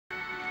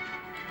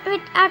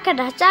Evet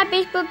arkadaşlar,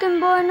 biz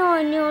bugün bu oyunu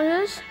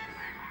oynuyoruz.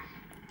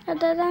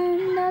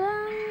 Dadadan,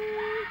 dadan.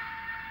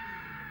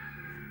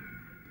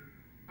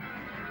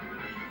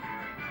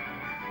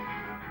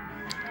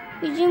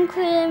 Bizim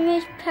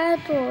köyümüz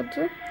pert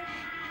oldu.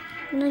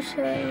 Bunu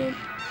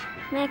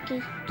söylemek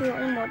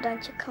istiyorum, oradan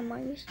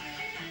çıkamayız.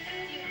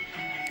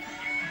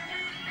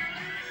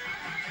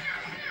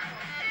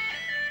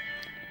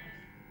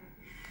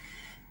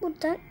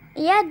 Buradan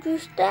yer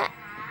düştü.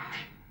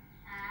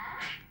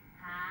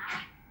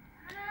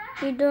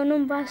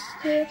 Videonun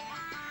başlığı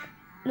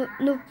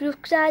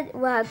nupluklar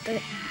vardı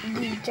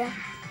diyeceğim.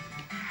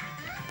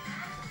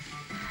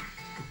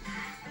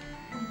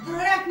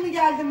 Durarak mı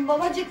geldin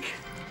babacık?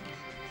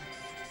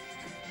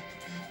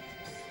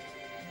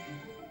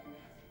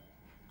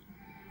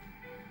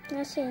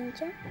 Nasıl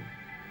ineceğim?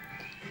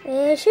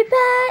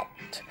 Süper.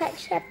 Süper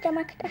şey yapacağım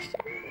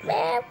arkadaşlar.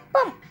 Ve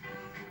bum.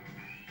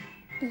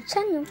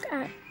 İnsan yok.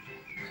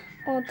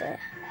 Orada.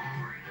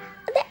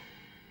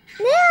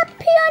 Ne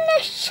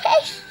yapıyorsun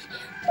ses?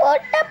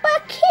 Orada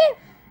bakayım.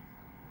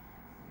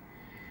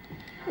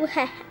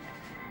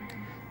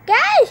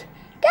 Gel.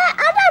 Gel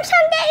adam,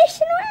 sen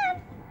gelsin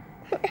ulan.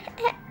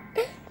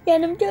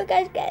 Yanım çok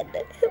az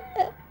geldi.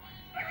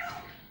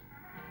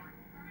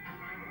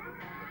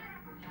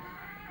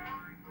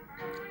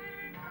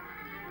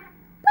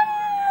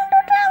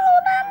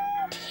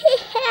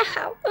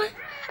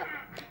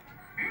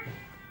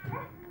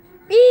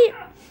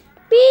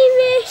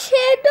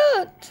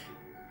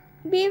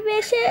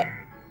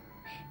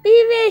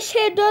 Bir vs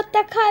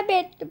 4'te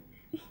kaybettim.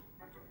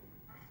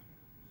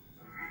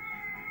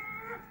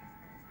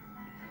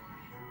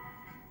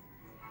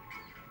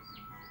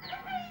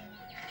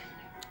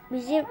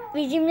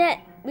 Bizim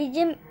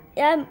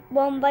yer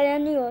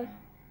bombalanıyor.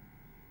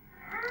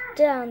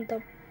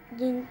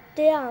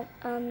 Ciddi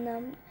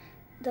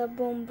anlamda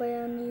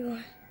bombalanıyor.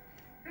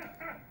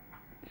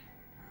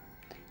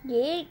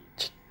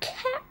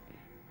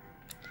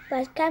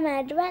 Başka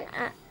merdiven.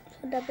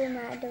 Şurada bir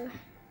merdiven.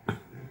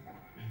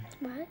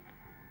 Bak.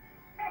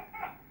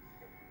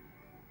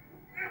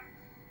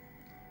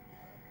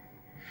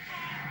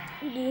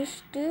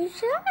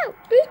 Düştüyse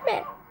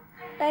düşme.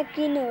 Bak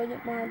yine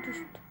önüme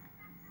düştü.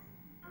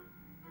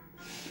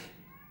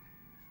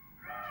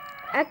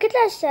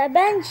 Arkadaşlar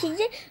ben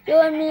size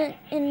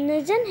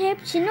yorumlarınızın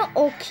hepsini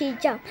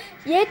okuyacağım.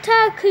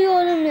 Yeter ki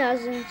yorum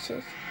yazın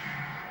siz.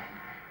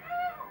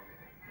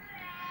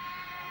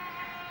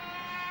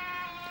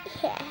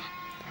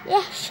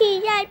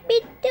 Yaşlılar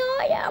bitti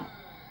oğlum.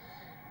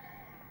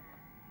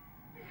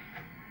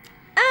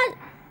 Al.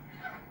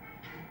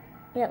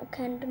 Ya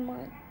kendim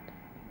aldım.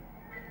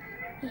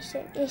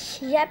 İşte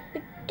yaşlılar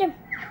bittim.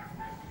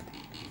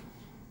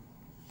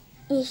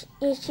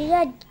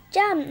 Yaşlılar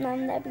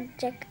camdan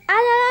bitecek.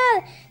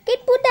 Al.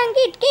 Git buradan,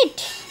 git.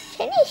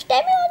 Seni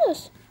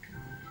istemiyoruz.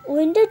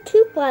 Oyunda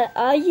Türk var,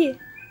 ayı.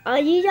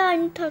 Ayı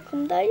aynı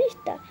takımdayız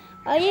da.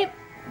 Ayı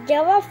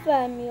cevap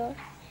vermiyor.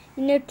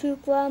 Yine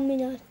Türk var mı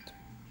yazdı?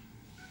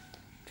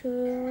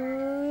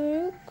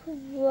 Türk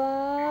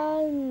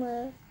var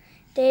mı?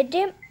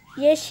 Dedim,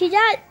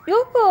 yeşiller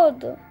yok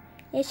oldu.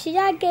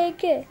 Yeşiller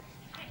GG.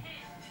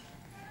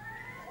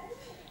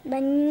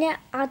 Ben yine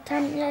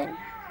atamıyorum.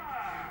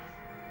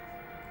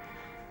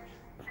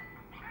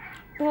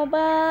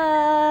 Baba.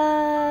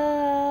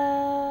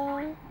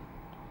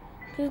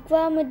 Türk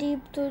var mı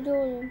deyip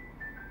duruyorum.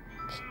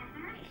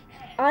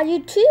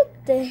 Ayı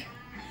Türk de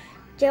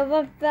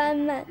cevap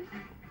vermez.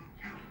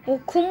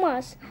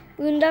 Okumaz.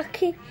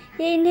 Bundaki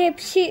yayın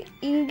hepsi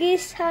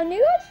İngiliz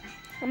sanıyor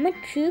ama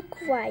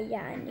Türk var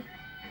yani.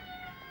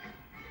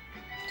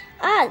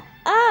 Al.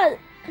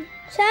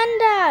 Sen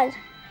de al.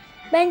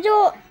 Bence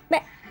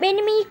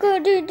benim ilk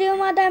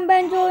öldürdüğüm adam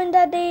bence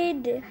oyunda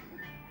değildi.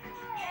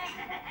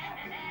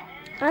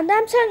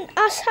 Adam sen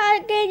asar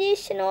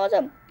gelirsin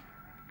oğlum.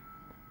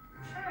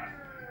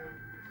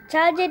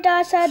 Sadece de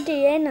asar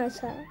değil, en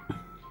asar.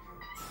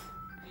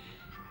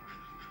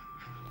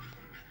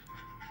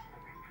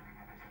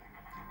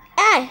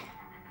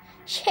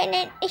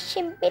 Senin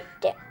işin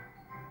bitti.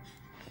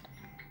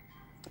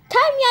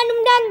 Tam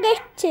yanımdan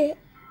geçti.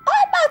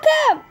 Al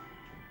bakalım.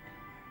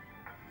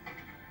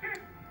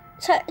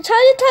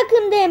 Sarı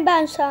takımdayım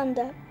ben şu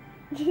anda.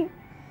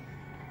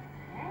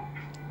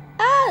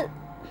 Al.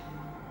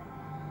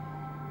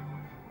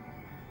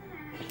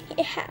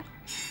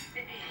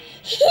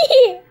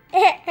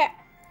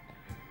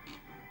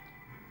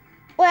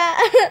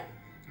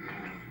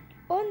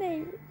 O ne?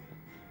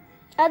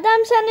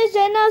 Adam sana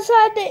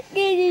cenazede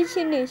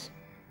gelirsiniz.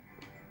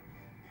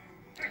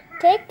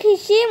 Tek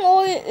kişiyim,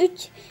 o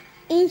 3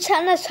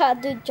 insana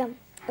saldıracağım.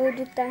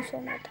 Öldükten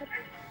sonra tabii.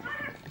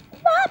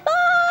 Baba!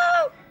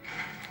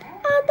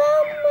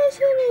 Adam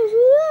mısınız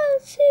ulan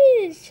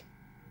siz?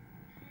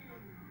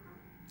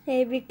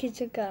 Bir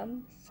kişi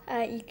kalmış.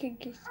 2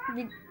 kişi.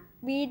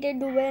 Bir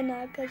de duvarın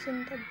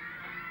arkasında.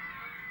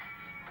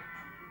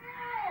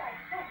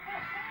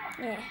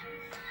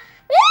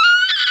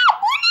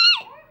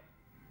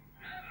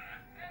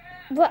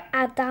 Bu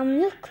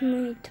adam yok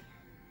muydu?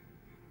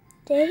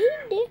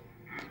 Değildi.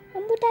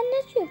 Ben buradan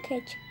nasıl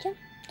yukarı çıkacağım?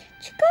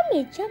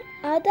 Çıkamayacağım.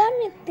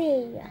 Adamlık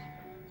değil ya.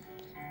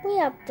 Bu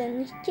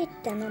yaptığınız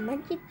cidden ama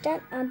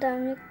cidden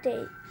adamlık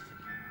değil.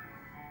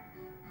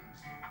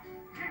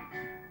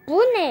 Bu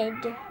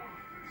neydi?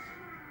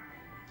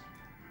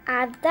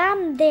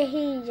 Adam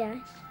değil ya.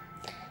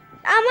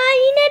 Ama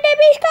yine de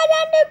biz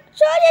kazandık.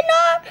 Sonra ne?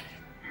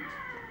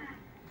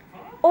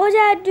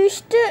 Ocağa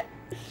düştü.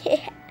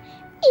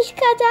 Biz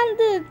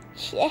kazandık.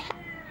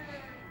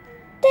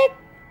 Tek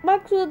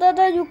bak şurada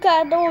da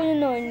yukarıda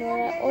oyun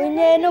oynuyorlar.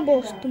 Oyunlarını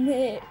bozdum.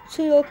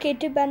 Şu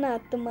roketi ben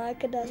attım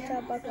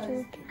arkadaşlar. Bak şu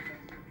roketi.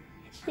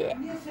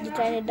 Bir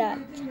tane daha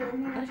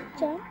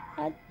atacağım.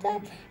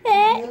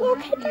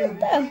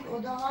 Roket attım.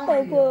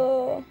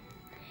 Baba.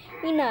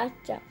 Yine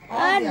atacağım.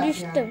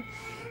 Düştüm.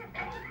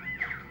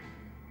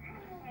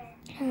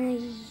 Ay.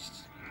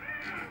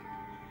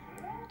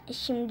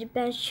 Şimdi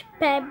ben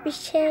süper bir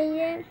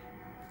şeyim.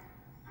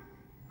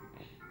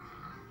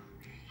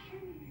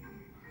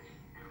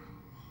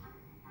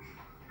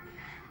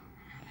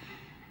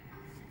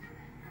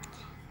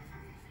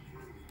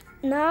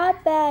 Ne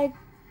haber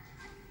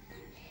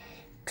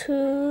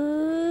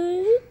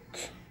Türk?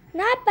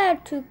 Ne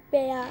haber Türk be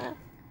ya?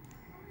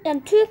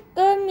 Yani Türk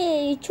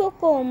görmeyeli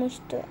çok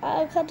olmuştu.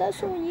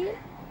 Arkadaş olayım.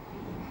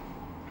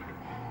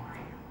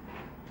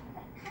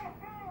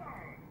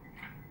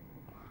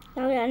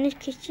 Ya yanlış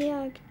kişiye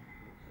aldım.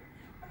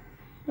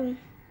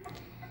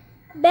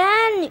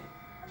 Ben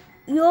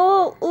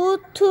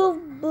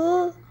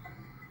Youtuburum.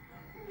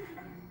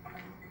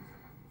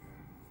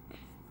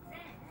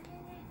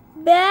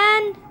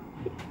 Ben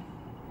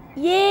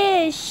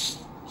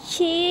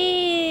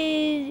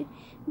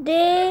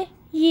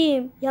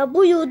yeşildeyim. Ya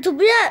bu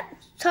YouTube'ya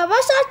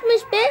savaş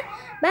açmış be.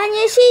 Ben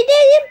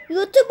yeşildeyim.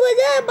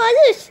 YouTube'da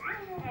barış.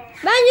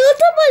 Ben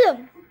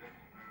YouTuber'ım.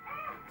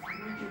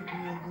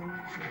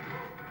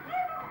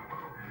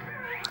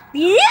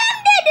 Biliyorum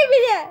dedi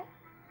bile.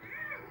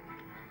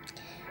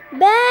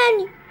 Ben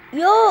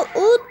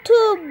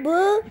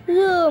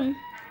YouTuber'ım.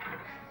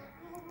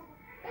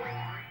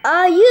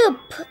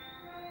 Ayıp.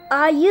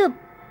 Ayıp.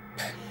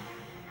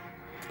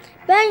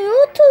 Ben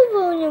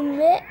YouTuber'ım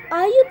ve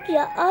ayıp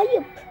ya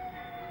ayıp.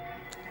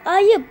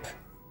 Ayıp.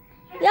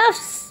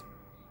 Yaps.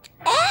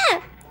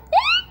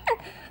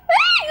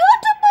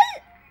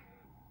 YouTuber.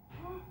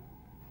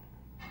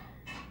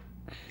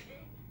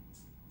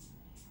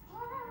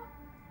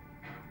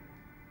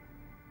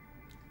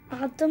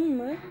 Adım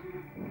mı?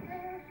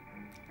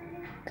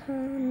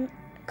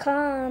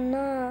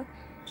 Kanalımın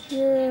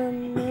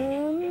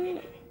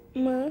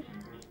mı?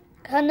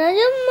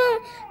 Kanalım mı?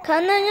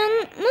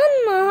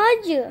 Kanalımın mı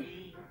hacı?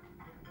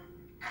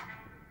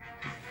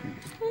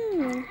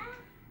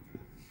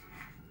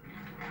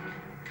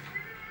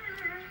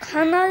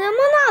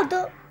 Kanalımın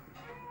adı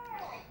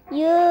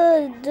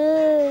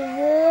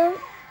Yıldırım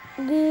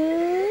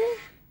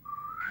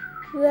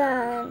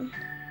Güven.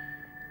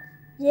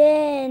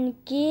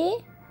 Rengi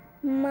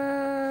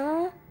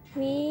mavi,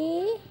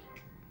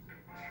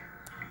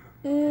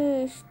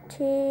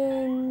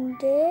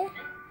 üstünde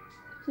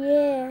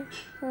Y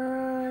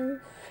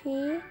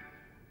harfi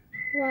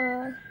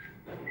var.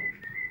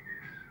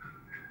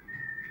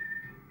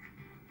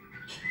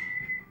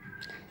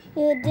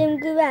 Yıldırım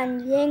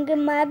Güven, rengi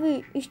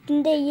mavi,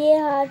 üstünde Y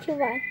harfi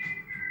var.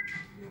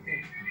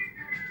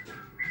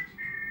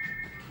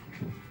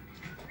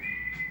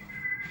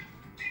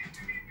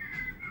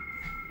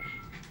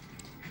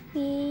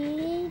 Bir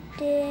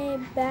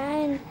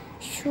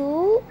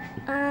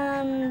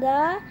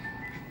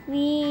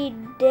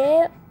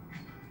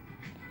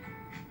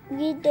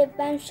de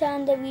ben şu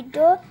anda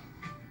video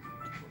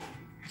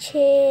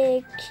çekiyorum.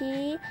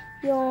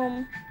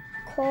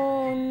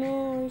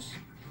 Konuşamam.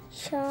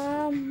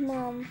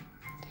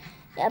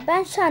 Ya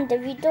ben şu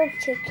anda video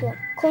çekiyorum.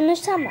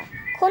 Konuşamam.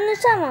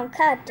 Konuşamam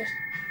kardeş.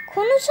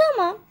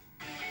 Konuşamam.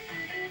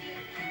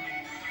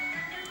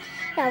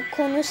 Ya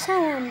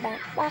konuşamam ben.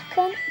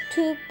 Bakın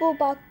Türk bu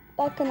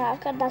bakın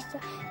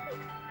arkadaşlar.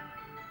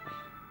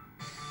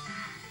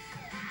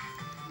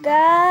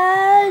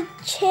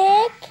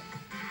 Gerçek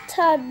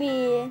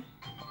tabii.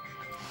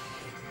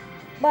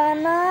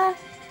 Bana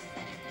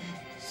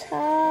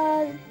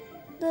sardırma.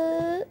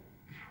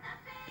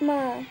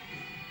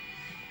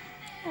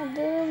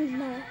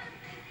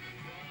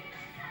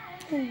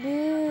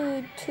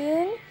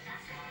 Bütün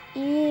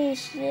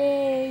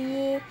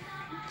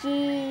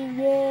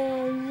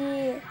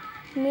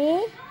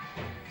izleyicilerimi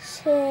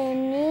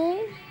senin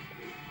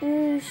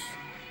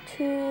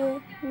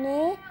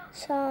üstüne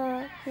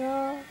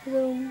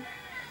sararım.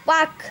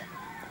 Bak,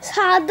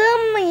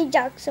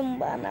 sardırmayacaksın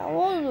bana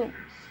oğlum.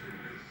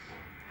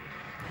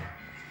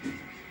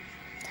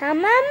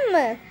 Tamam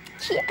mı?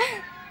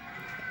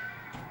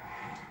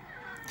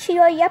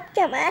 Kilo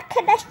yapacağım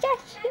arkadaşlar.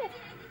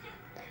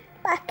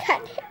 Bak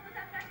hadi.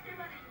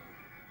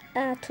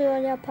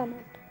 Kilo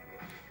yapamadım.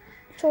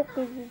 Çok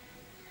üzüldüm.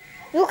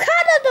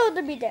 Yukarıda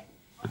doğdu bir de.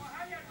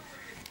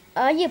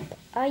 Ayıp,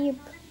 ayıp.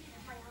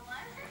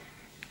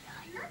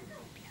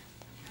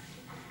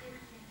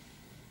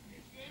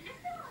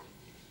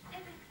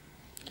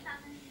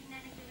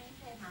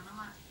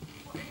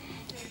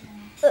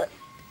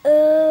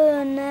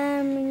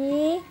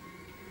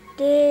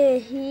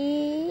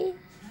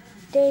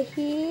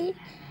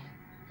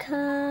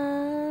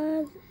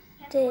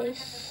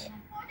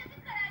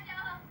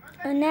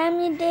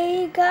 Önemli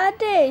değil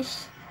kardeş.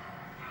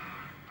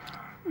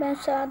 Ben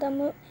şu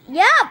adamı...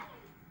 Ya!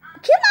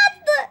 Kim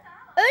attı?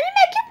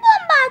 Önüme kim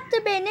bomba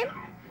attı benim?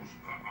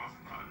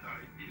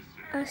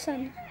 Al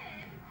sana.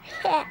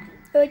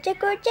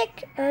 Ölecek.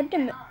 Öldü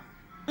mü?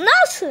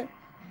 Nasıl?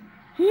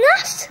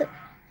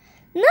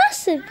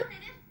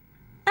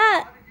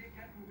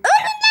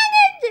 Önünden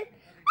geçti.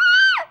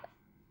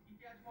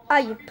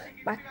 Ayıp.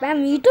 Bak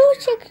ben video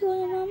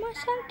çekiyorum ama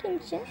sen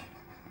kimsin?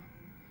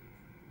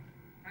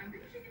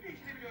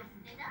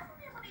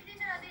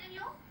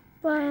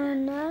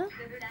 Bana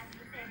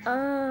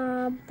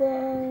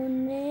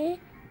abone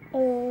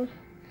ol.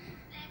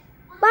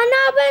 Bana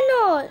abone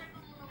ol.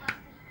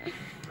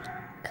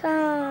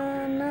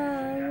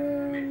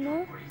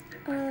 Kanalıma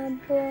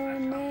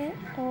abone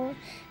ol.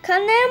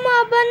 Kanalıma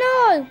abone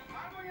ol.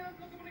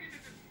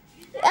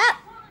 Ya.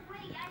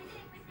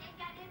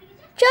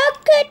 Çok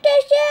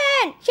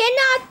kötüsün. Seni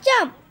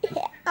atacağım.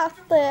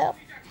 Attım.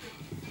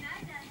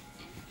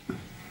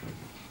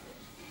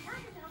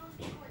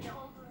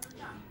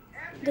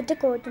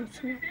 Gıdık oldum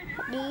şuna.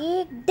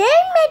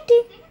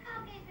 Değmedi.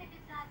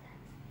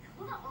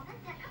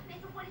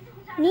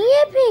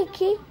 Niye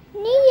peki?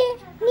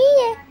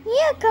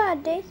 Niye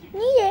kardeş?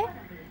 Niye?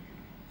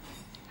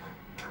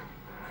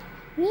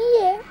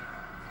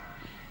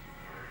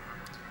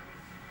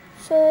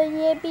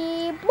 Şöyle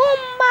bir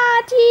bomba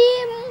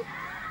atayım.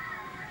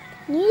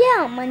 Niye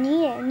ama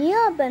niye? Niye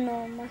ben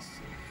olmaz?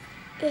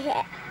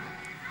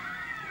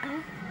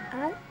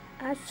 Al.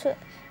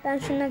 Ben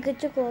şuna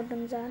gıcık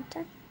oldum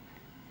zaten.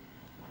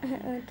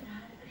 Öldüm.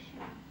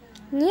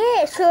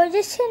 Niye?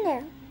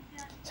 Söylesene.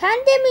 Sen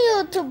de mi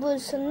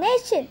YouTuber'sın?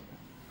 Nesin?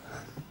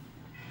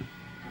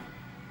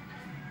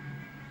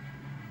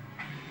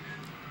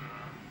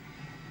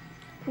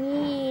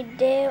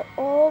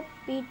 Video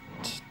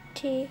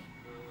bitti.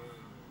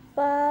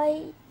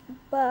 Bye.